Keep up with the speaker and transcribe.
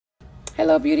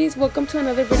Hello beauties, welcome to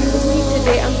another video with me.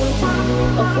 Today I'm going to be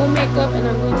doing a full makeup and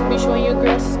I'm going to be showing you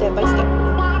girls step by step.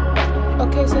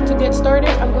 Okay, so to get started,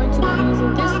 I'm going to be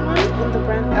using this one in the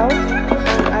brand e.l.f.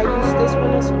 and I use this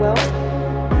one as well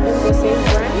in the same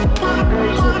brand.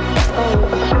 And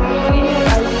to clean it,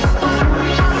 I use this one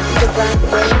in the brand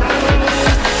Ready.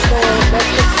 So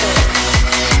let's get started.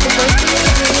 The first thing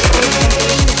I'm going to do is I'm going to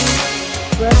be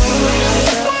brushing my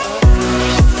eyebrow up.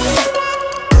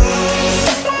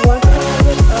 Once I have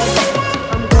it up,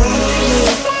 I'm going to be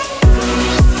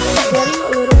getting a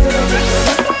little bit of the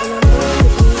brush and I'm going to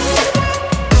be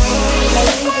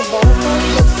lighting the bottom part.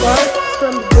 But start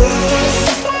from this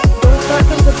part. Don't start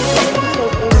from the beginning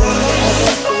because it will make the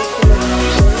eyebrows go to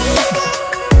look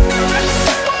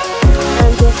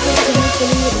and just continue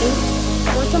filling it in.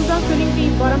 Once I'm done filling the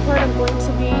bottom part, I'm going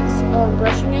to be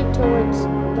brushing it towards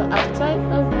the outside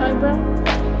of the eyebrow.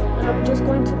 And I'm just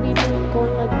going to be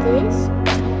going like this.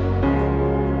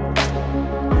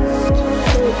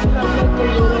 So it can have like a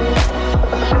little,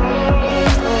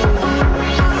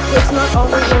 so it's not all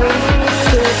the way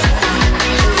to.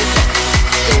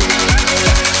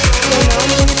 So now I'm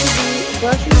going to be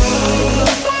brushing it from the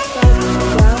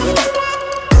side down.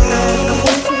 And I'm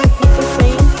going to repeat the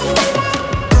same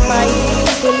by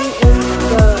filling in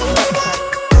the outside.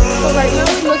 So right now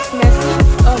it looks messy,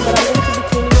 but I'm going to be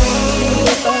cleaning it.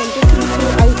 Just to be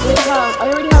clear, I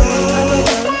already have one eyebrow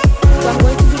done, so I'm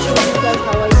going to be showing you guys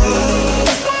how I do it.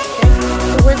 Okay,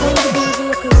 so we're going to be using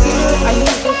a concealer. I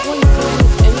use this one, you can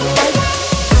use any type.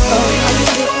 I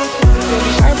use this one to do the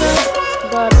eyebrows,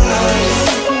 but you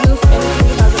can use anything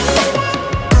you have in mind.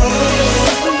 Okay, so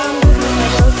once I'm done with my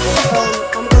eyebrows,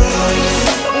 I'm going to use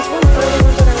this one for the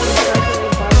one that I'm going to start in the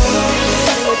bottom,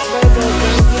 and it's by the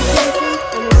Brand Beauty Lotion,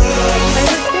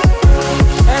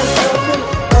 and it's the Tiger Stick.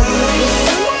 And I also use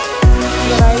this one,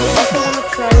 but I also want to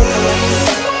try it the rest of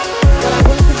it. But I'm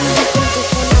going to be using this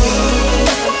one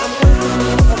and I'm going to be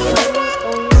applying it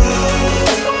only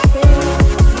on my face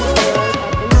before I add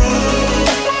anything.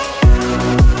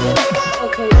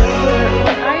 Okay, and for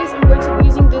my eyes, I'm going to be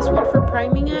using this one for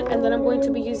priming it, and then I'm going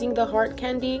to be using the Heart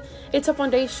Candy. It's a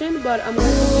foundation, but I'm going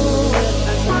to be using it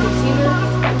as a concealer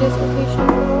in this occasion.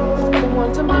 So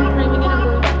once I'm done priming it, I'm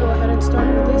going to go ahead and start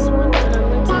with this one, and I'm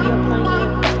going to be applying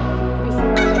it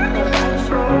before I apply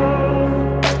eyeshadow.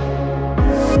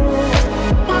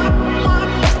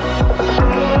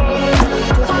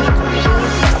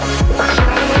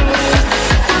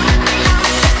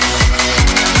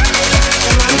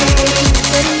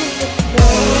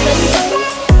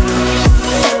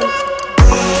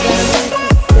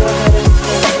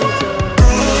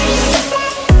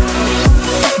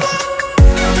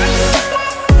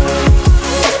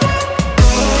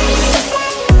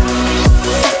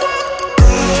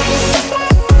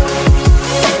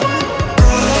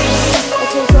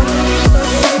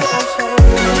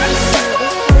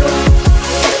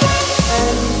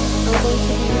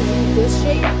 This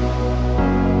shape.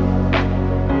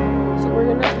 So we're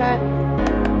gonna pat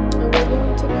and we're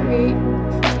going to create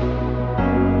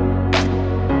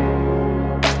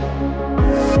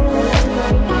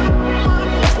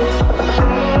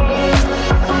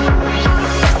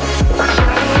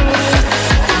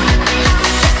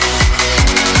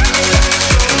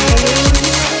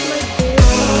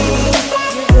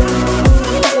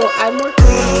I'm more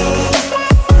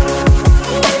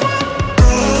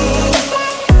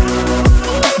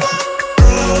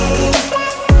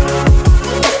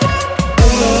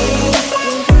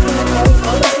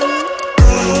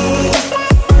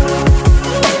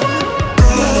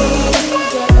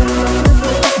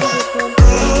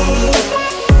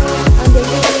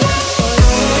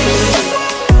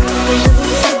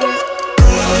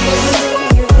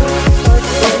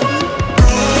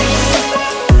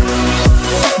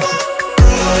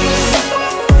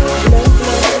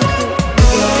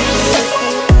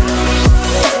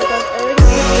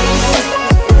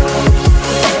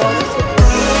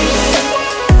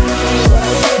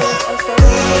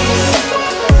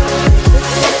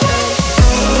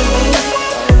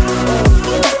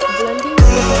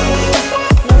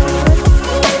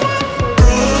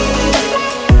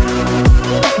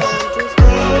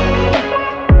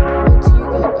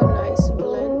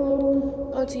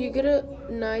until you get a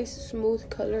nice smooth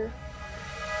color.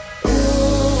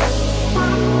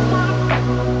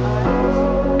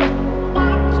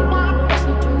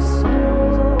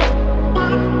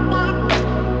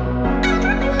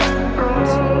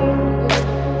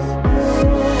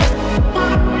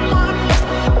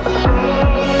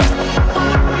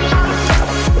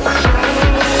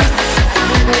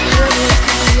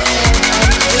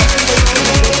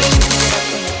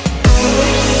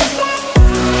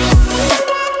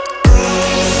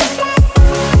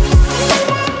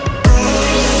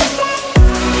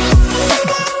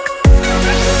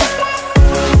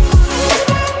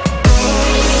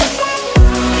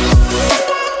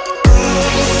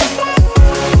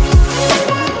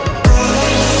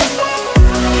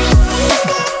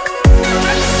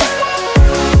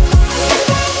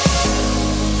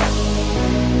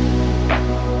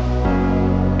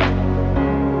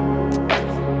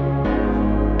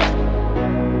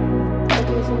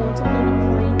 So once I'm done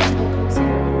applying the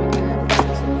concealer on my lip, I'm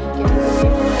going to be getting the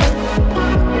same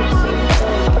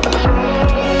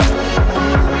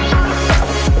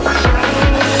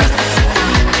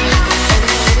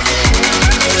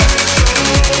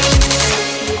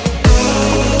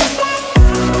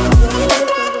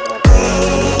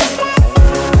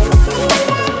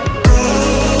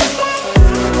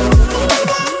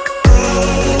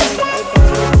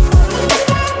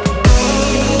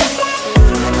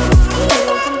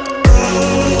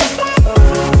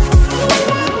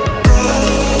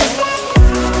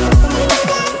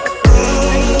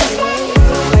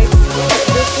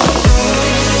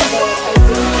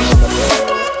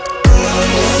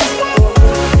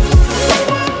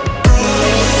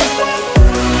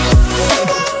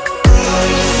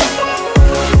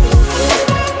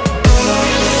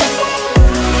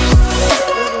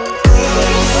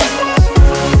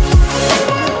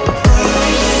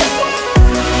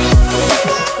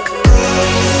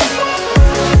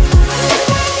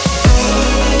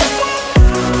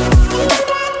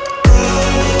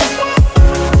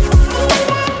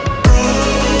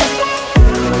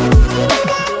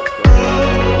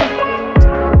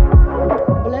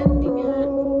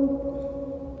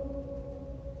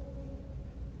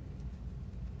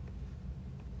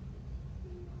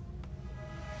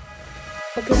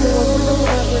Okay, so one more thing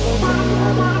that we're going to be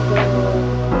adding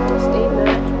the Stay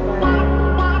Matte by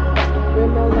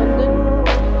Rimmel London,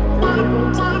 and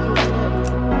we're going to be using it.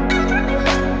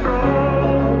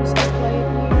 I always apply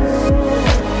it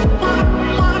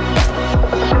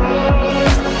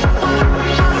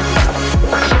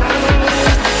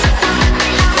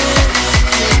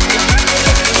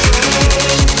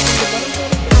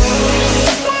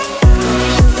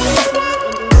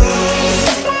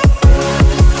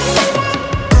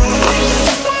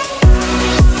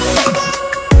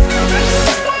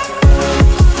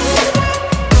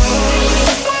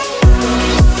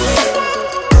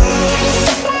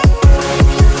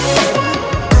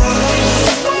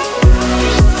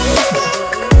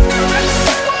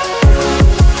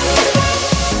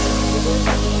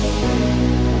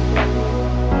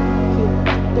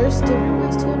There's different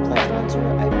ways to apply bronzer.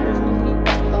 I personally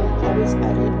always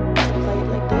apply it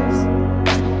like this.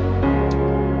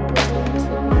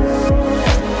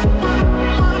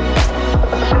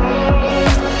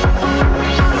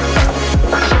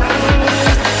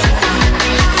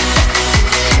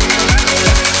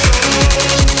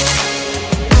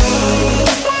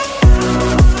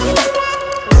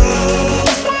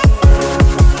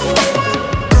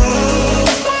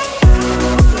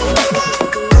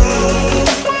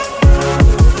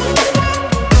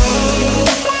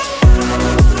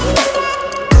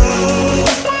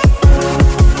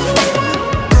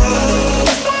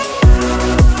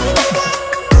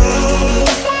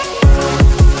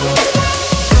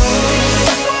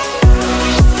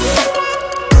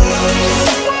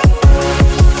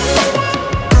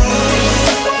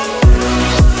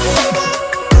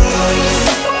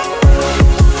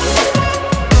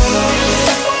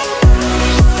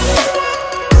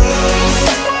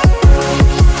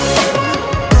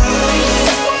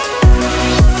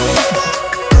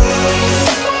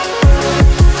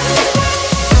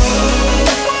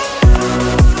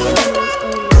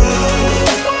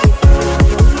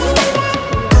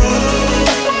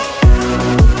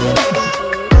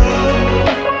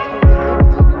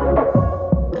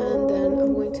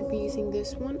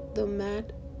 This one, the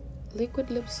matte liquid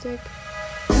lipstick.